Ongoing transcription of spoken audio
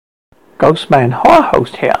Ghostman Horror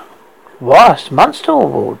Host here. Worst Monster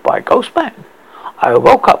Award by Ghostman. I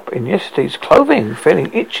woke up in yesterday's clothing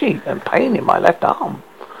feeling itchy and pain in my left arm.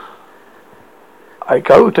 I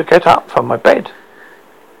go to get up from my bed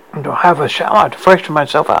and to have a shower to freshen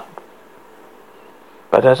myself up.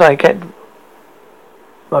 But as I get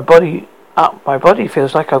my body up, my body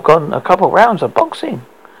feels like I've gone a couple rounds of boxing.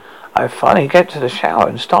 I finally get to the shower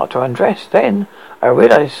and start to undress. Then I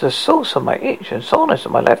realize the source of my itch and soreness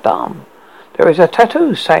in my left arm. There is a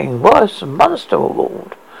tattoo saying Worst Monster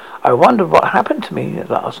Award. I wondered what happened to me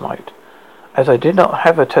last night. As I did not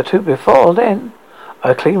have a tattoo before then,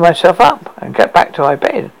 I clean myself up and get back to my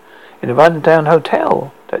bed in a run-down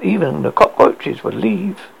hotel that even the cockroaches would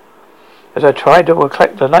leave. As I tried to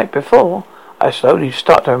recollect the night before, I slowly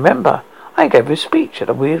start to remember I gave a speech at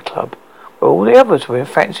a weird club where all the others were in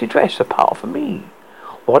fancy dress apart from me.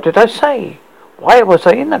 What did I say? Why was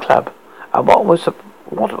I in the club? And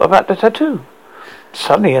what about the tattoo?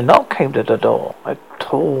 Suddenly a knock came to the door. A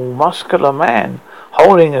tall, muscular man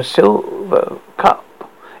holding a silver cup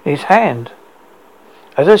in his hand.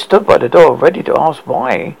 As I stood by the door ready to ask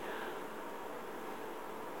why,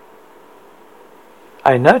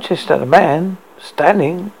 I noticed that the man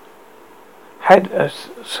standing had a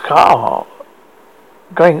scar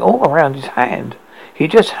going all around his hand. He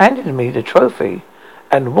just handed me the trophy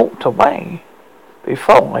and walked away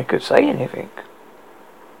before I could say anything.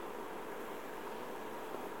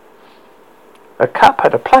 The cup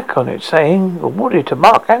had a plaque on it saying, awarded to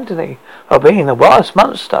Mark Anthony for being the worst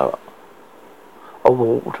monster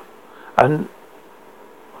award. And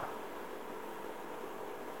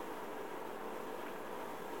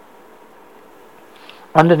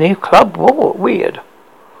underneath Club Weird.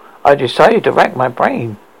 I decided to rack my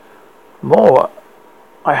brain more.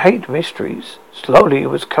 I hate mysteries. Slowly it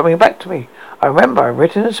was coming back to me. I remember I'd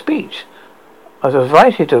written a speech. I was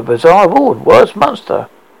invited to a bizarre award, Worst Monster.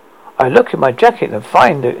 I look in my jacket and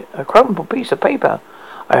find a crumpled piece of paper.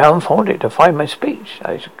 I unfold it to find my speech.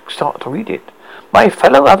 I start to read it. My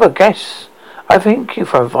fellow other guests, I thank you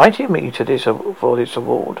for inviting me to this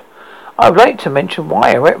award. I would like to mention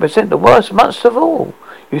why I represent the worst monster of all.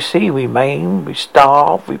 You see, we maim, we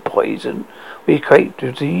starve, we poison, we create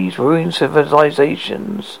disease, ruin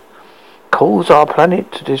civilizations, cause our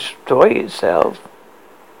planet to destroy itself.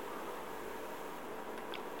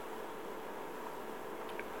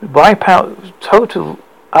 Wipe out total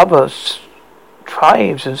other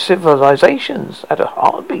tribes and civilizations at a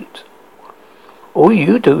heartbeat. All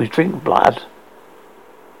you do is drink blood,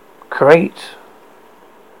 create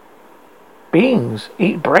beings,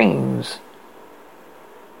 eat brains.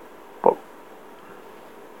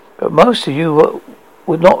 But most of you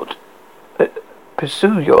would not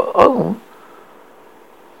pursue your own.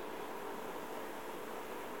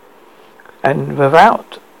 And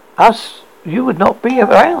without us, you would not be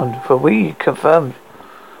around, for we confirmed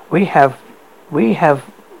we have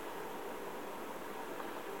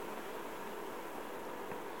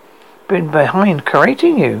been behind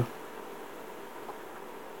creating you.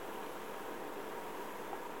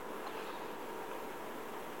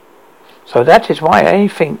 So that is why I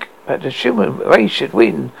think that the human race should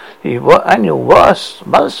win the annual Worst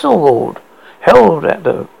Monster Award held at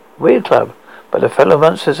the Weird Club. But the fellow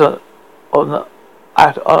monsters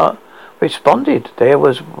responded. There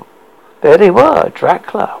they were: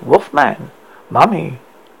 Dracula, Wolfman, Mummy,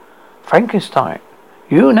 Frankenstein,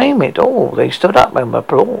 you name it all. They stood up and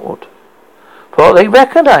applauded, for they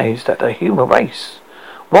recognized that the human race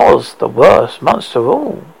was the worst monster of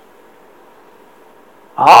all.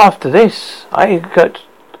 After this, I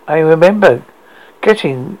remember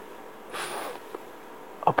getting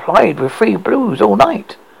applied with free blues all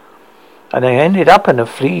night, and I ended up in a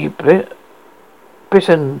flea-bitten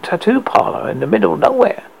tattoo parlor in the middle of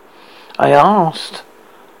nowhere. I asked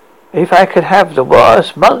if I could have the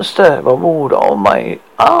worst monster award on my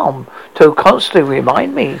arm to constantly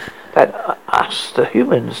remind me that us, the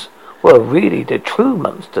humans, were really the true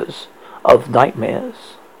monsters of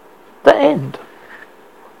nightmares. The end.